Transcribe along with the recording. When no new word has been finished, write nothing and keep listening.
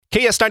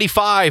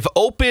KS95,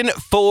 open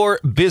for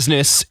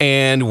business,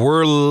 and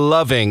we're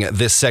loving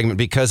this segment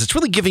because it's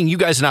really giving you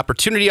guys an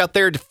opportunity out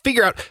there to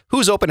figure out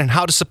who's open and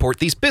how to support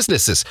these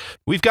businesses.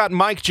 We've got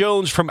Mike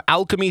Jones from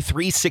Alchemy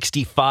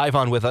 365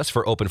 on with us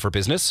for Open for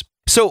Business.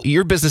 So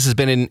your business has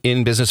been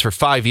in business for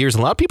 5 years,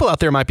 and a lot of people out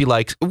there might be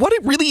like, what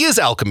it really is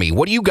Alchemy?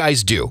 What do you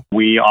guys do?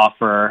 We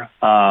offer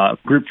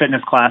group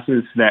fitness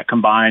classes that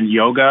combine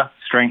yoga,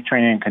 strength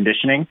training, and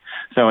conditioning.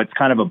 So it's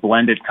kind of a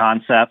blended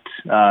concept.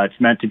 It's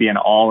meant to be an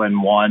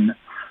all-in-one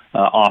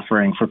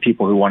offering for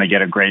people who want to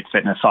get a great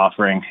fitness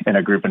offering in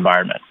a group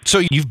environment.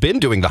 So you've been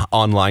doing the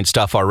online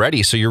stuff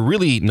already, so you're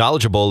really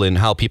knowledgeable in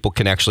how people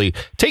can actually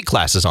take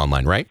classes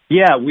online, right?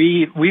 Yeah,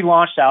 we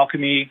launched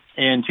Alchemy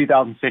in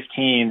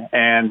 2015,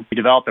 and we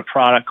developed a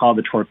product called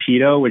the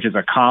Torpedo, which is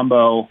a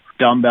combo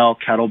dumbbell,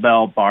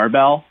 kettlebell,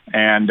 barbell.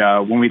 And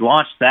when we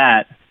launched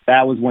that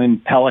was when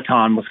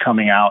Peloton was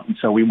coming out, and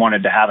so we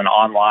wanted to have an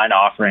online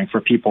offering for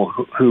people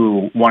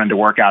who wanted to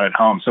work out at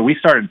home. So we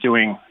started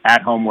doing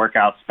at-home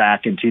workouts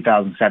back in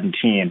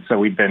 2017. So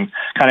we've been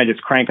kind of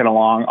just cranking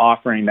along,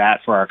 offering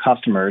that for our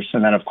customers.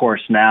 And then, of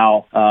course,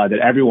 now that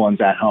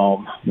everyone's at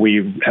home,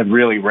 we have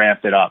really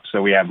ramped it up.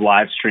 So we have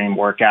live stream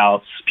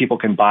workouts. People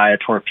can buy a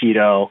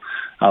Torpedo,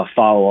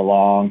 follow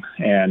along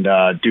and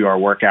do our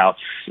workouts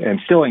and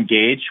still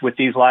engage with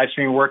these live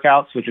stream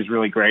workouts, which is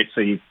really great.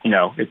 So, you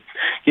know, it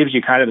gives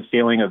you kind of the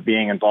feeling of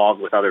being involved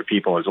with other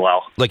people as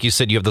well. Like you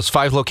said, you have those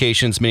 5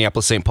 locations,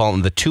 Minneapolis, St. Paul,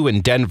 and the 2 in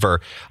Denver.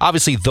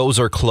 Obviously, those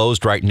are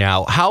closed right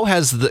now. How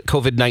has the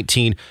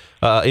COVID-19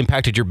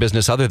 impacted your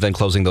business other than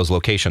closing those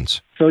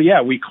locations? So,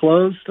 yeah, we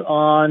closed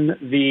on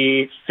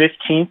the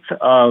 15th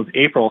of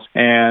April,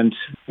 and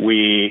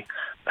we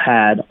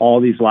had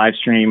all these live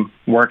stream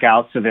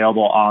workouts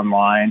available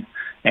online,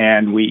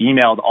 and we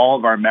emailed all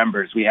of our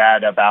members. We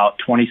had about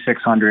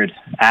 2,600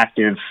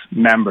 active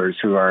members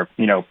who are,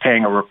 you know,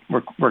 paying a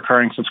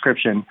recurring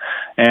subscription.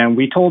 And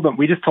we just told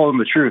them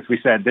the truth. We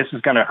said, this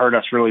is going to hurt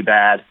us really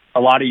bad.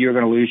 A lot of you are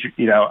going to lose,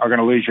 are going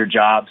to lose your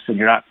jobs, and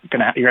you're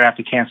going to have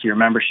to cancel your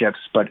memberships.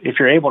 But if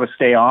you're able to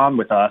stay on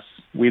with us,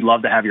 we'd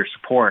love to have your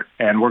support,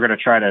 and we're going to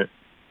try to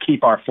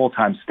keep our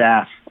full-time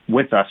staff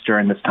with us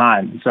during this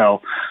time.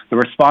 So the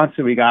response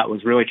that we got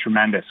was really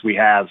tremendous. We've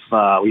had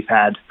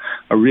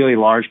a really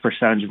large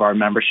percentage of our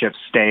memberships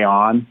stay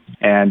on,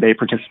 and they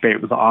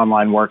participate with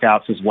online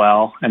workouts as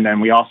well. And then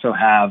we also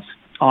have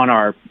on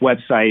our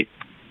website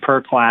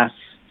per class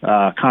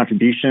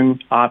contribution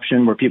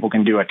option where people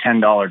can do a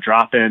 $10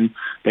 drop-in.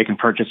 They can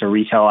purchase a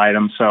retail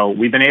item. So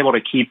we've been able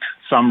to keep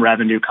some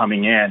revenue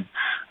coming in.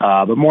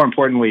 But more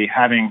importantly,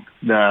 having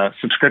the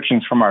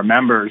subscriptions from our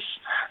members,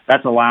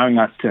 that's allowing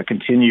us to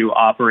continue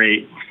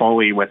operate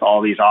fully with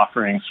all these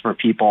offerings for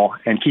people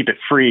and keep it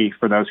free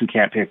for those who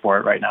can't pay for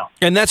it right now.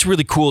 And that's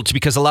really cool too,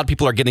 because a lot of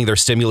people are getting their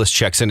stimulus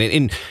checks.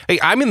 And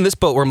I'm in this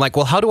boat where I'm like,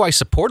 well, how do I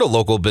support a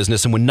local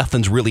business and when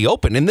nothing's really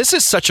open? And this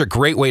is such a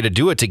great way to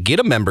do it, to get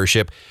a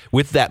membership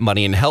with that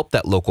money and help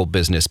that local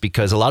business,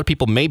 because a lot of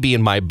people may be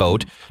in my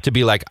boat to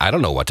be like, I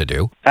don't know what to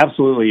do.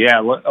 Absolutely, yeah.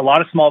 A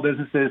lot of small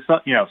businesses,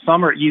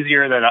 some are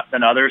easier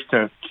than others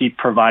to keep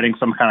providing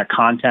some kind of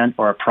content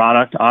or a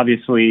product.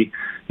 Obviously,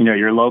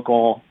 your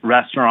local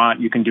restaurant,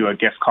 you can do a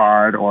gift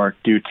card or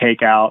do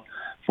takeout.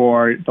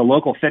 For the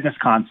local fitness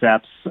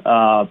concepts,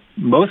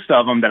 most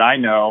of them that I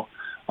know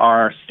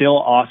are still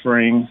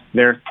offering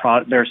their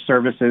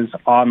services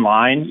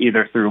online,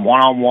 either through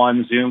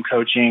one-on-one Zoom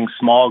coaching,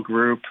 small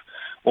group,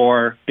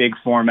 or big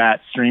format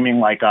streaming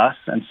like us.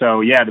 And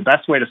so, yeah, the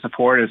best way to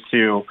support is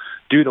to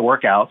do the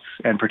workouts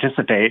and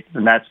participate,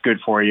 and that's good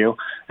for you.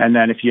 And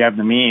then if you have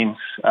the means,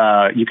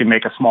 you can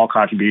make a small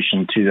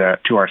contribution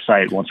to our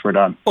site once we're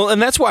done. Well,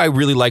 and that's why I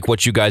really like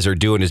what you guys are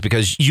doing, is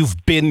because you've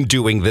been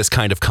doing this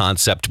kind of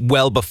concept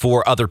well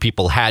before other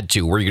people had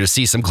to, where you're going to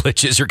see some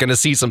glitches, you're going to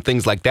see some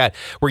things like that,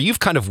 where you've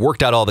kind of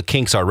worked out all the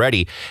kinks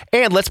already.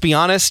 And let's be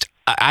honest,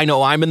 I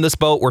know I'm in this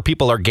boat where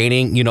people are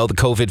gaining, the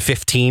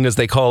COVID-15, as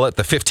they call it,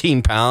 the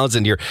 15 pounds,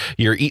 and you're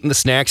eating the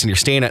snacks and you're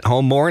staying at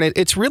home more. And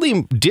it's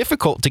really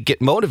difficult to get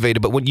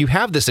motivated. But when you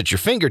have this at your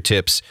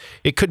fingertips,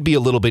 it could be a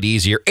little bit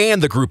easier,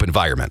 and the group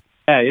environment.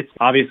 Yeah, it's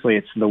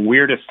the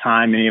weirdest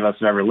time any of us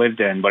have ever lived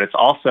in, but it's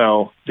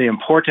also the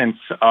importance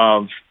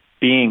of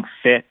being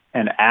fit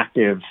and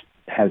active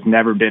has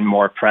never been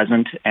more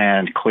present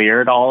and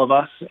clear to all of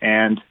us.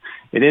 And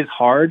it is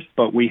hard,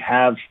 but we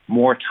have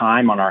more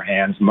time on our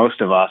hands,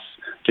 most of us,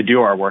 to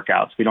do our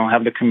workouts. We don't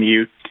have the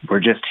commute.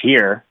 We're just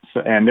here.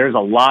 And there's a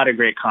lot of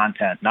great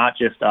content, not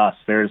just us.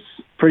 There's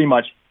pretty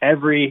much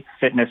every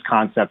fitness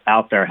concept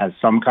out there has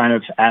some kind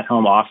of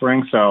at-home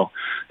offering. So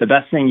the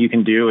best thing you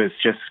can do is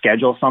just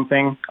schedule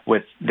something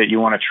that you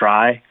want to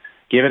try.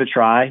 Give it a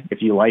try.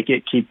 If you like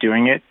it, keep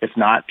doing it. If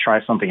not,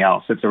 try something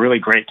else. It's a really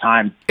great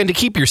time. And to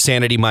keep your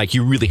sanity, Mike,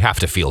 you really have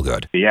to feel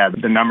good. Yeah,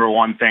 the number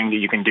one thing that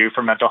you can do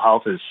for mental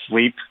health is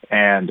sleep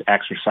and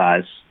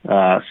exercise.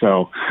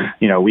 So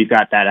we've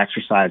got that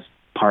exercise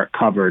part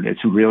covered.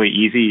 It's really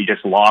easy. You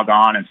just log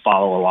on and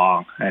follow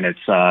along, and it's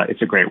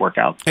a great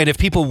workout. And if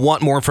people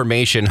want more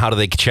information, how do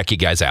they check you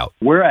guys out?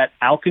 We're at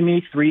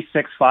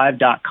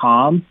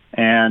alchemy365.com,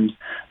 and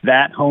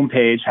that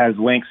homepage has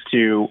links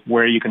to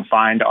where you can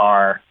find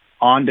our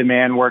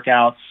on-demand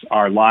workouts,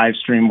 our live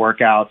stream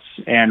workouts,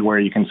 and where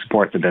you can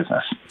support the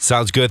business.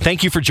 Sounds good.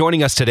 Thank you for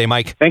joining us today,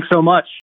 Mike. Thanks so much.